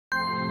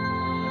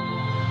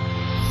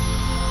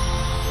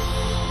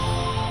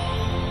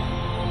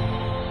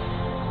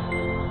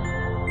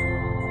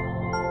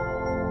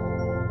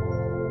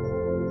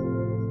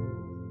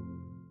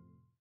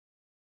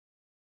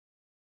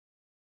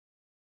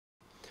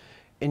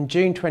In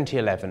June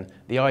 2011,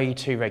 the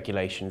IE2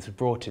 regulations were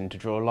brought in to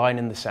draw a line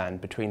in the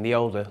sand between the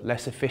older,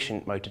 less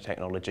efficient motor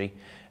technology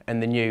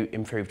and the new,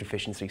 improved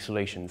efficiency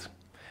solutions.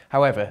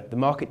 However, the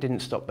market didn't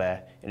stop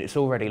there, and it's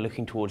already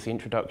looking towards the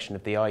introduction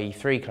of the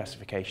IE3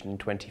 classification in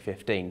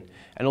 2015,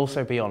 and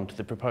also beyond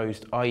the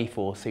proposed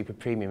IE4 super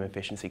premium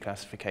efficiency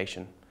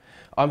classification.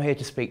 I'm here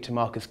to speak to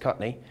Marcus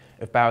Cutney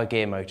of Bauer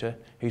Gear Motor,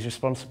 who's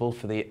responsible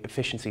for the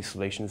efficiency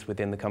solutions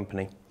within the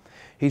company.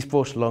 He's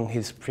brought along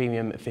his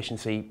premium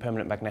efficiency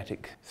permanent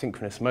magnetic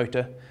synchronous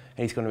motor, and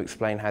he's going to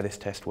explain how this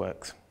test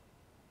works.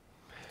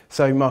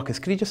 So Marcus,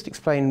 could you just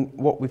explain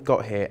what we've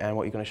got here and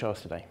what you're going to show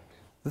us today?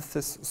 With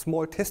this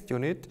small test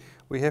unit,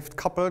 we have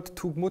coupled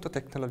two motor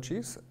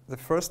technologies. The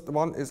first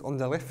one is on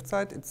the left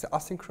side, it's the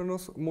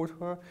asynchronous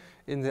motor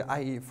in the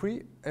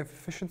IE3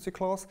 efficiency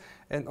class,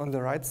 and on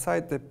the right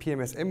side, the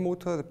PMSM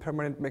motor, the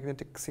permanent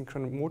magnetic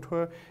synchronous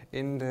motor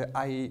in the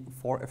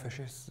IE4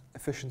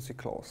 efficiency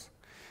class.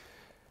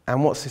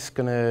 And what's this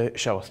going to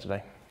show us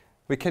today?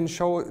 We can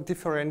show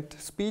different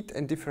speed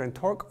and different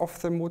torque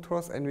of the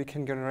motors, and we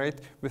can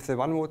generate with the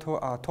one motor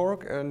a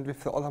torque and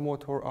with the other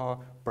motor a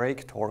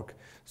brake torque.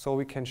 So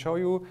we can show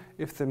you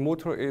if the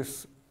motor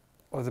is,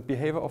 or the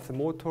behavior of the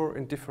motor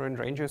in different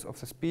ranges of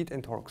the speed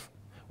and torques.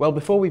 Well,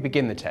 before we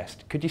begin the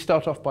test, could you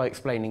start off by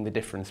explaining the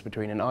difference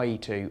between an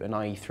IE2, an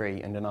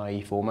IE3 and an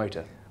IE4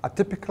 motor? A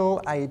typical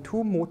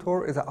IE2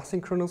 motor is an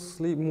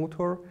asynchronously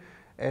motor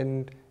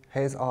and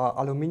has an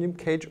aluminium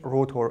cage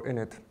rotor in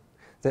it.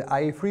 The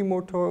IE3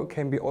 motor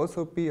can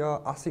also be an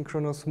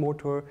asynchronous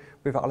motor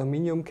with an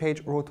aluminium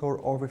cage rotor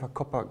or with a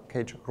copper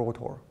cage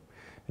rotor.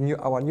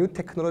 Our new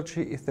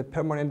technology is the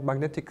permanent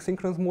magnetic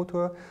synchronous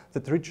motor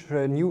that reaches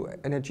the new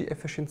energy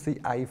efficiency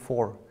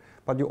IE4.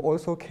 But you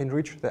also can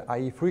reach the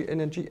IE3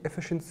 energy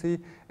efficiency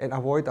and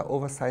avoid the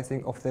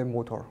oversizing of the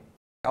motor.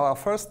 Our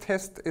first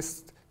test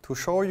is to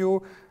show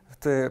you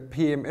the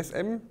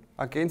PMSM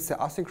against the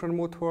asynchronous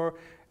motor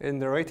in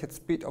the rated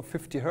speed of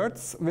 50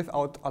 Hz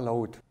without a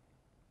load.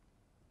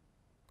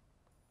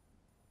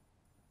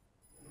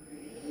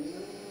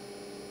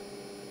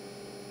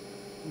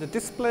 In the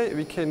display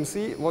we can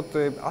see what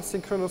the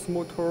asynchronous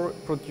motor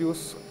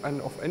produces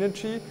of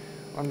energy.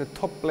 On the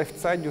top left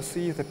side you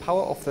see the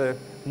power of the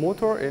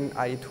motor in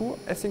IE2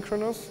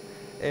 asynchronous,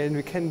 and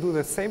we can do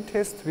the same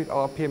test with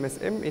our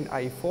PMSM in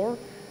IE4,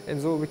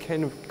 and so we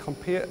can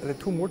compare the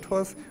two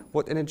motors,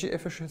 what energy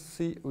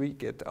efficiency we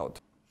get out.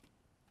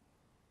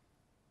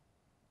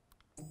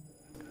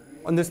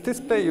 On this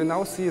display you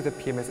now see the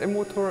PMSM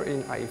motor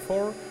in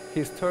IE4.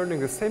 He's turning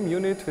the same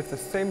unit with the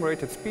same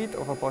rated speed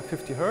of about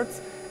 50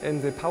 Hz,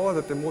 and the power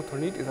that the motor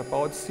needs is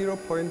about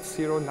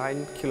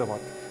 0.09 kilowatt.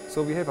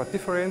 So we have a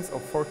difference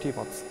of 40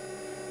 watts.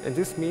 And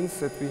this means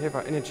that we have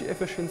an energy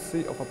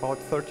efficiency of about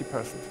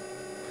 30%.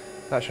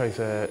 That shows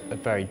a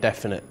very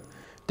definite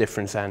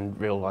difference and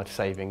real life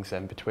savings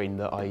between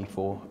the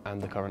IE4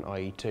 and the current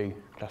IE2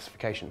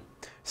 classification.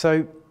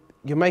 So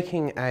you're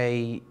making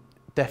a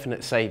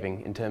definite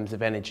saving in terms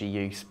of energy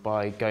use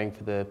by going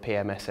for the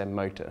PMSM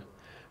motor.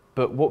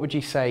 But what would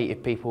you say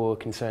if people were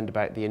concerned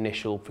about the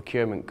initial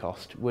procurement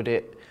cost? Would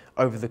it,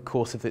 over the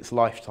course of its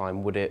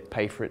lifetime, would it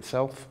pay for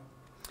itself?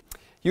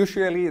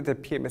 Usually the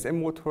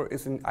PMSM motor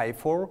is in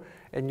IE4,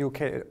 and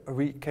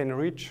we can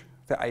reach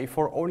the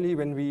IE4 only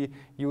when we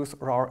use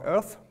rare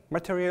earth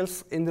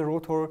materials in the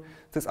rotor.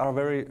 These are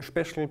very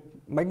special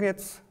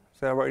magnets,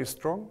 they are very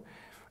strong,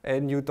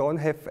 and you don't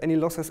have any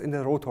losses in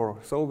the rotor,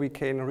 so we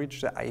can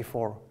reach the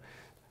IE4.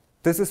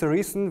 This is the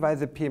reason why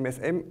the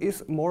PMSM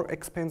is more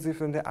expensive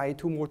than the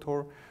IE2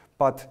 motor,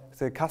 but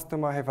the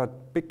customer have a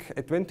big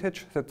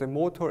advantage that the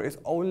motor is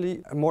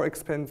only more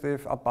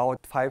expensive, about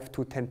 5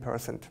 to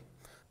 10%.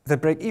 The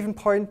break-even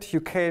point you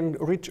can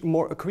reach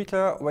more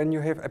quicker when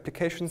you have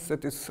applications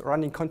that is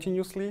running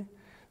continuously.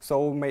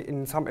 So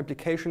in some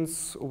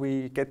applications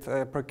we get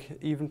a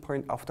break-even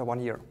point after 1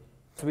 year.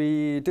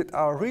 We did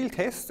a real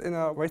test in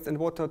a waste and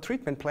water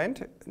treatment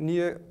plant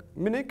near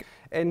Munich,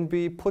 and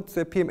we put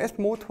the PMS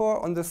motor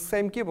on the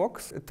same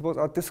gearbox. It was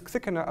a disc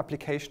thickener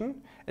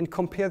application, and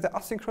compare the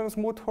asynchronous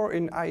motor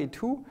in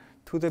IE2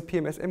 to the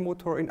PMSM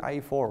motor in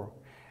IE4.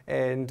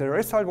 And the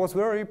result was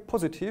very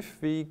positive.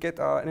 We get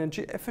an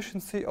energy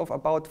efficiency of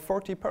about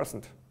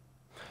 40%.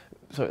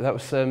 So that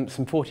was some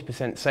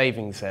 40%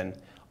 savings then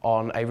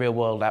on a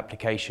real-world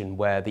application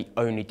where the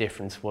only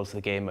difference was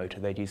the gear motor.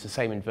 They'd use the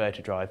same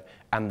inverter drive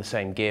and the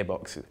same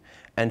gearbox.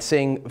 And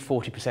seeing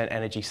 40%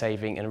 energy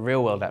saving in a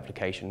real-world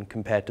application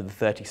compared to the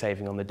 30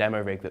 saving on the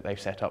demo rig that they've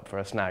set up for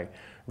us now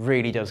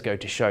really does go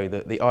to show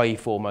that the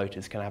IE4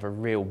 motors can have a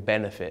real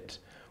benefit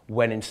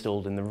when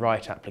installed in the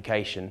right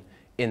application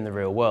in the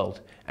real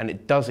world. And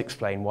it does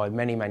explain why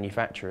many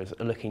manufacturers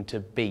are looking to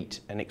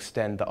beat and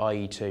extend the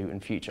IE2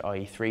 and future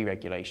IE3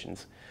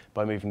 regulations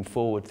by moving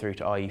forward through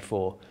to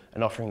IE4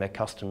 and offering their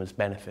customers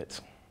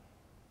benefits.